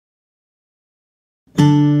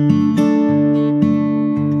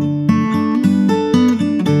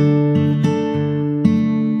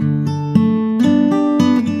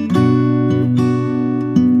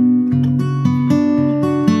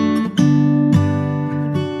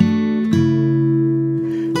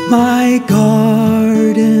My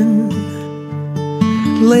garden,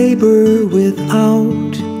 labor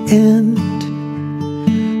without end,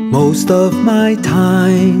 most of my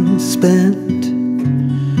time spent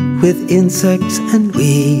with insects and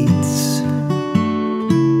weeds.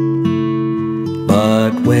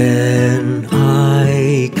 But when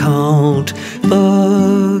I count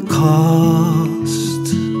the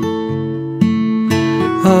cost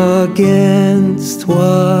against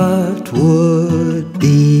what would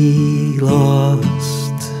be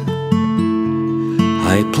lost,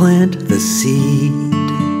 I plant the seed.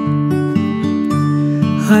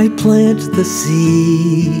 I plant the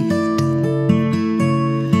seed.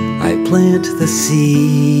 I plant the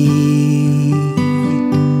seed.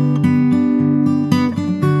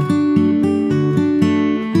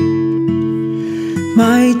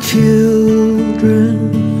 My children,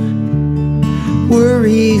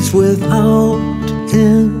 worries without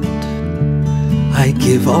end, I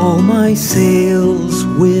give all my sails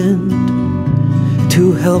wind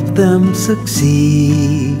to help them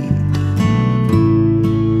succeed.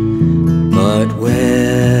 But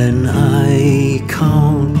when I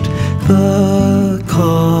count the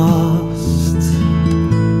cost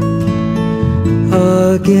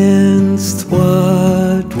against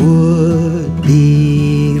what would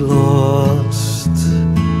be lost,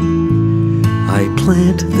 I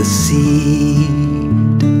plant the seed.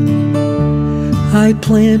 I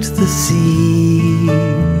plant the seed.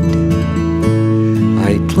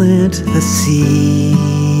 I plant the seed.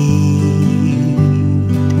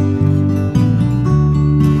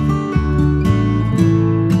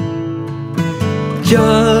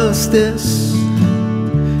 Justice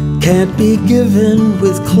can't be given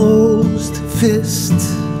with closed fist.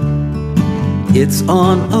 It's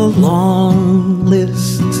on a long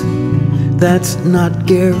list that's not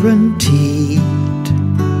guaranteed.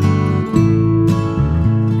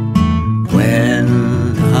 When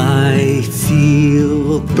I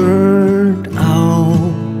feel burned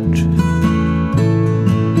out,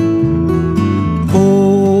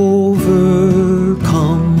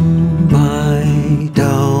 overcome by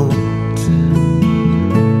doubt,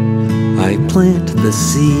 I plant the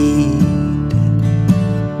seed.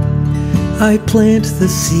 I plant the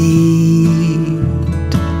seed.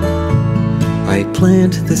 I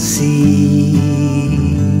plant the seed.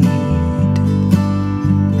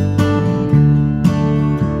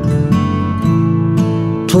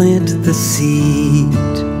 Plant the seed.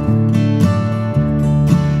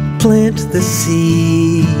 Plant the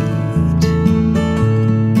seed.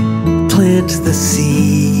 Plant the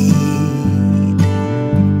seed.